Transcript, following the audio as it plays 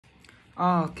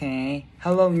Okay.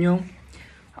 Hello, Nhung.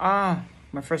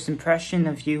 My first impression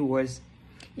of you was,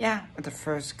 at the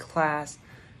first class,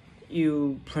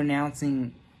 you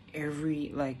pronouncing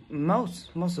every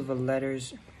most of the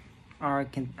letters are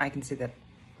I can say that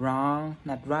wrong,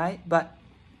 not right, but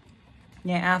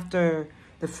after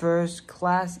the first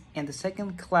class and the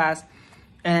second class,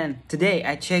 and today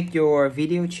I checked your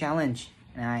video challenge,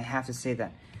 and I have to say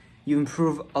that you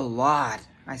improve a lot.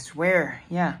 I swear,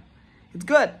 it's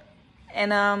good.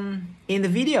 And in the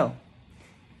video,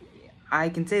 I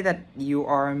can say that you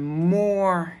are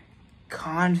more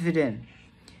confident.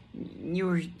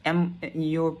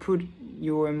 You put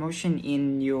your emotion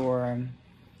in your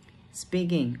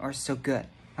speaking are so good.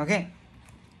 Okay,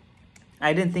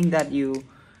 I didn't think that you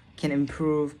can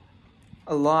improve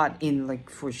a lot in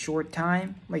for a short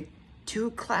time,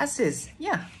 2 classes.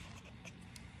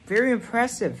 Very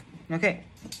impressive. Okay,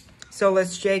 so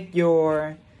let's check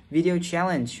your video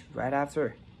challenge right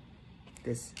after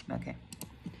this. Okay,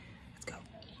 let's go.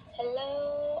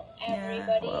 Hello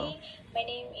everybody. Hello. My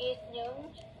name is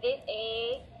Nhung.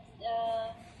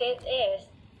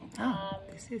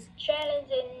 This is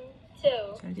challenging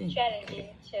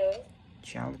two.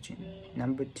 Challenging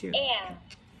number 2. And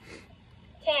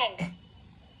 10.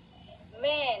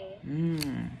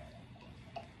 Man.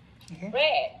 Okay.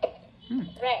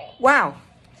 Red. Wow.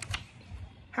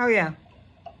 How Red.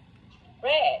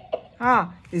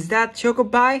 Is that Choco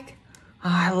Bike?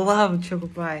 I love Choco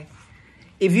Bike.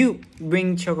 If you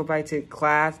bring Choco Bike to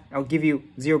class, I'll give you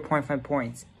 0.5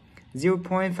 points.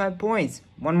 0.5 points.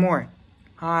 One more.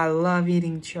 I love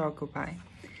eating Choco Pie.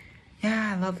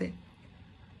 I love it.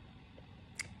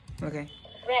 Okay.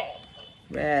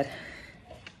 Red.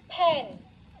 Pen.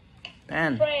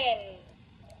 Friend.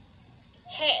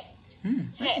 Head.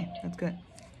 Okay, that's good.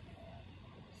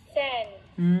 Sand.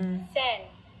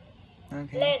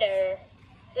 Okay. Letter.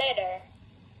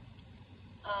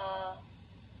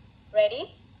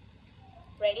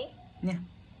 Ready? Yeah.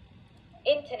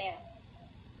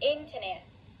 Internet.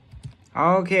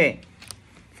 Okay.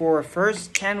 For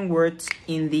first 10 words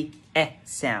in the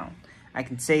sound, I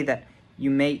can say that you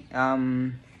made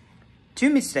 2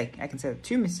 mistakes. I can say that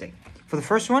 2 mistakes. For the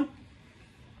first one,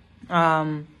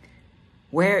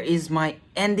 where is my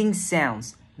ending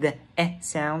sounds? The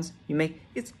sounds you make,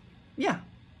 it's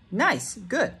nice,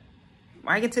 good.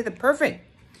 I can say that perfect.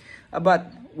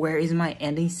 But where is my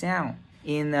ending sound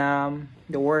in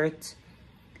the words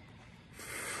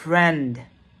friend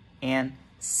and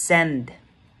send?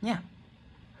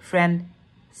 Friend,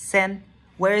 send.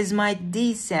 Where is my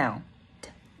D sound?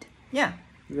 You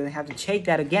really have to check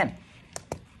that again.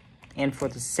 And for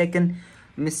the second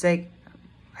mistake,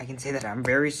 I can say that I'm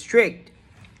very strict.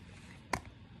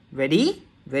 Ready?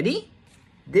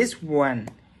 This one,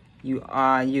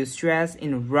 you stress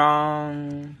in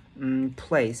wrong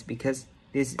place, because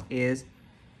this is,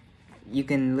 you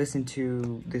can listen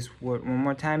to this word one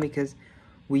more time, because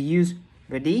we use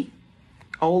ready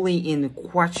only in the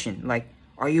question, like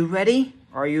are you ready,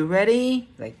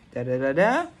 like da da da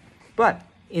da. But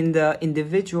in the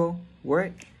individual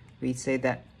word, we say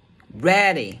that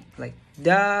ready, like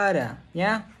da da.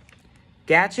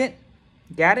 Got it?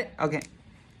 Okay,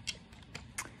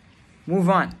 move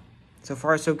on. So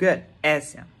far so good.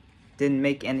 S sound didn't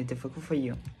make any difficult for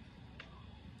you.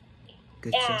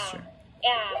 Good gesture.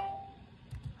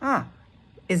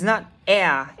 It's not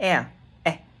air.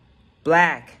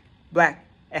 Black. Black.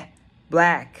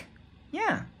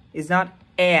 It's not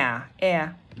air.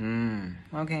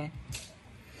 Okay.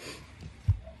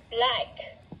 Black.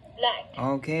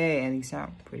 Okay, and it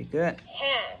sound pretty good.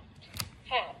 Hat.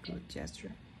 Good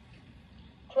gesture.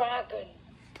 Dragon.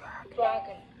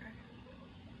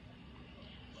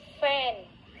 Fan.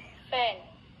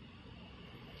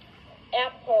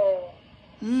 Apple.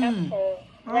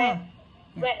 Red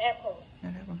apple.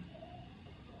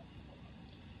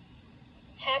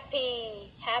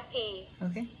 Happy.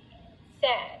 Okay.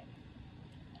 Sad.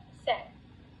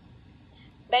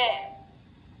 Bad.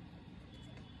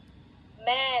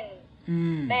 Man.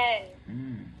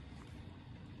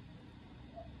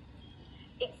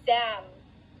 Exam.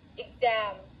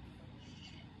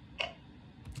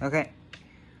 Okay.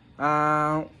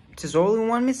 Just only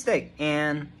one mistake,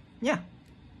 and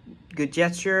good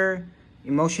gesture.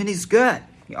 Emotion is good.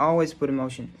 You always put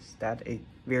emotions. That's a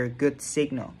very good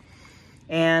signal.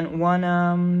 And one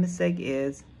mistake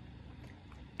is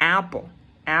apple,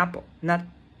 not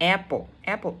apple.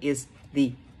 Apple is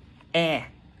the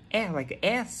like a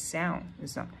S sound.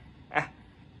 It's not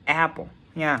apple.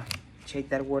 Check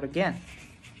that word again.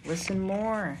 Listen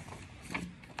more.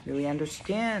 Really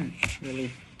understand.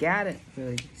 Really got it.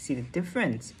 Really see the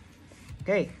difference.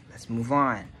 Okay, let's move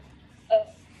on.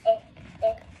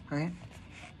 Okay.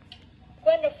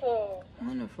 Wonderful.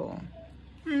 Wonderful.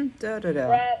 Da da da.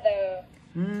 Brother.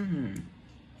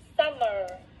 Summer.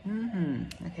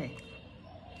 Okay.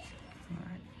 All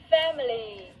right.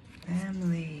 Family.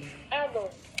 Family. Album.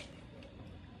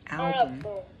 Album.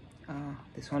 Oh,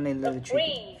 this one is a little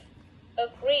tricky.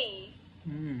 Agree.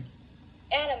 Mm.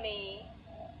 Enemy.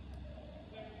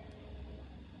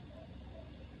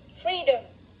 Freedom.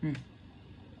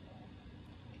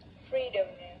 Freedom.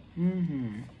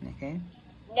 Okay.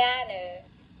 Nana.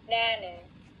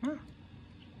 Huh.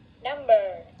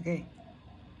 Number. Okay.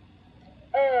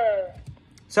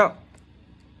 So,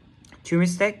 2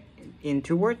 mistakes in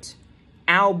 2 words.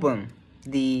 Album.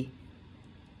 The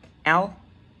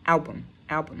album.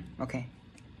 Okay.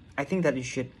 I think that you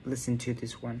should listen to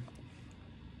this one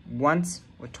once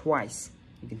or twice.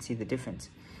 You can see the difference.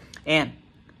 And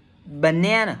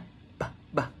banana.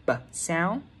 B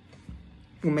sound.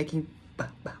 We're making b.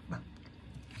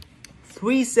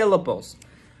 3 syllables.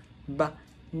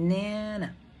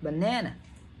 Banana.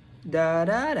 Da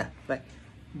da da. Like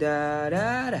da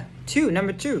da da. 2.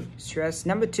 Number 2. Stress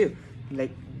number 2.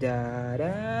 Like da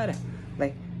da da.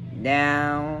 Like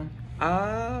down,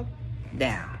 up,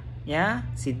 down. Yeah?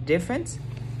 See the difference?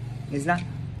 It's not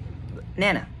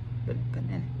banana, but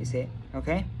banana. You see it?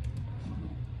 Okay?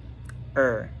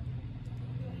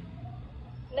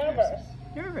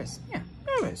 Nervous. Yeah,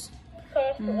 nervous.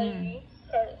 Curtly.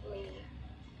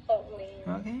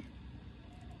 Okay.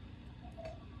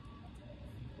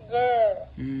 Girl.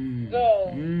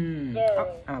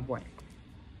 Oh, boy.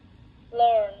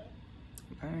 Learn.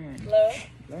 Work.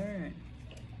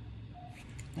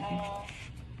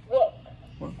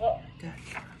 Good.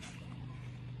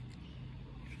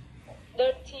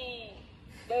 Dirty.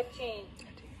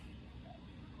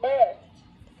 Bird.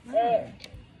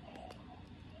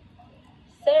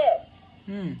 Serve.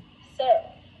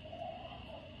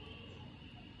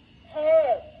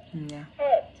 Hurt. Yeah.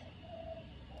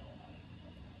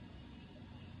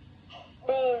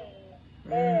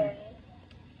 Burn.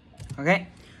 Okay,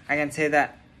 I can say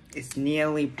that it's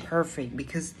nearly perfect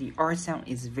because the R sound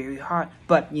is very hard,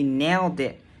 but you nailed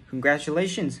it.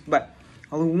 Congratulations. But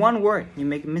only 1 word, you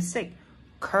make a mistake.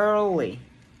 Curly.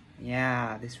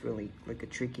 Yeah, this really like a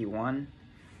tricky one.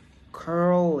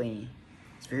 Curly.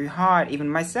 It's very hard. Even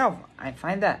myself, I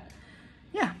find that.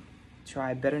 Yeah,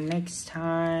 try better next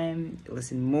time.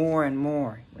 Listen more and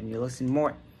more. When you listen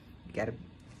more, you gotta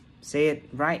say it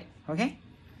right. Okay?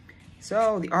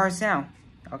 So the R sound.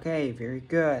 Okay, very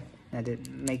good. I did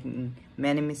making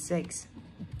many mistakes.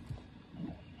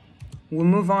 We'll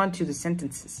move on to the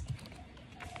sentences.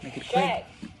 Make it quick. Jack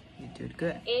You did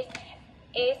good.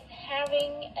 is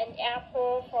having an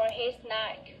apple for his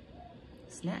snack.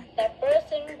 Snack. That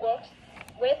person works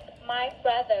with my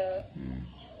brother.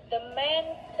 The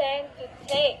man plans to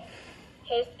take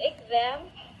his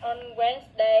exam on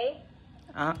Wednesday.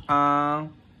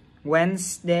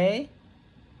 Wednesday.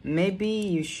 Maybe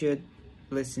you should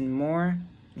listen more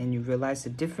and you realize the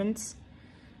difference.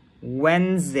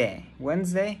 Wednesday.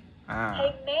 Hey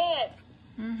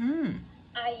man,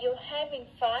 are you having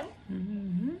fun?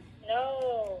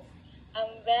 No,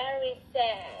 I'm very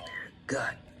sad.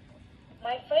 Good.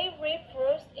 My favorite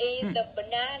fruit is the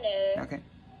banana. Okay.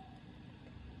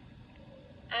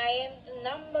 I am the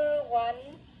 #1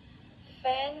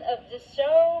 fan of the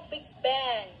show Big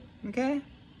Bang. Okay.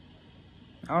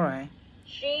 All right.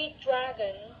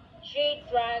 G-Dragon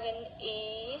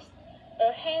is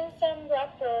a handsome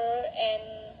rapper and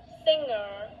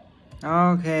singer.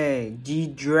 Okay.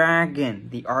 G-Dragon.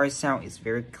 The R sound is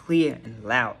very clear and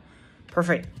loud.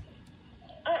 Perfect.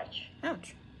 Ouch.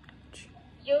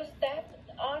 You stepped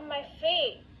on my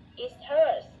feet. It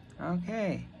hurts.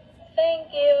 Okay.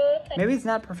 Thank you. Maybe it's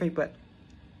not perfect, but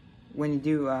when you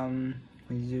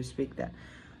do speak that,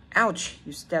 ouch!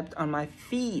 You stepped on my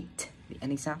feet. The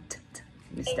ending sound.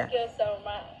 Miss that. Thank you so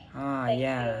much. Ah,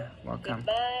 yeah. Welcome.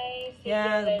 Goodbye. See you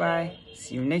Goodbye. later.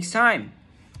 See you next time.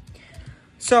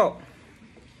 So,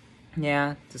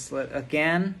 yeah, just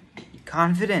again, be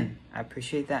confident. I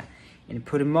appreciate that. And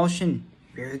put emotion.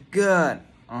 Very good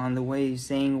on the way you're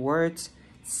saying words,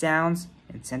 sounds,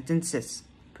 and sentences.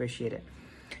 Appreciate it.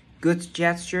 Good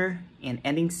gesture and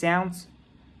ending sounds.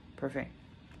 Perfect.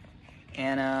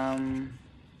 And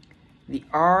the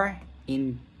R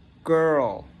in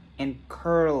girl and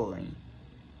curly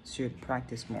should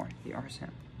practice more, the R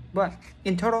sound. But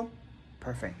in total,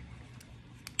 perfect.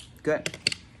 Good.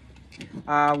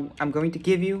 I'm going to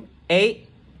give you 8.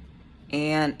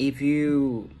 And if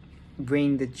you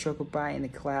bring the chocobi in the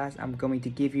class, I'm going to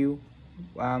give you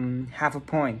half a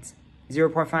point.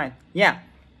 0.5. Yeah.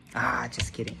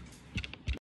 Just kidding.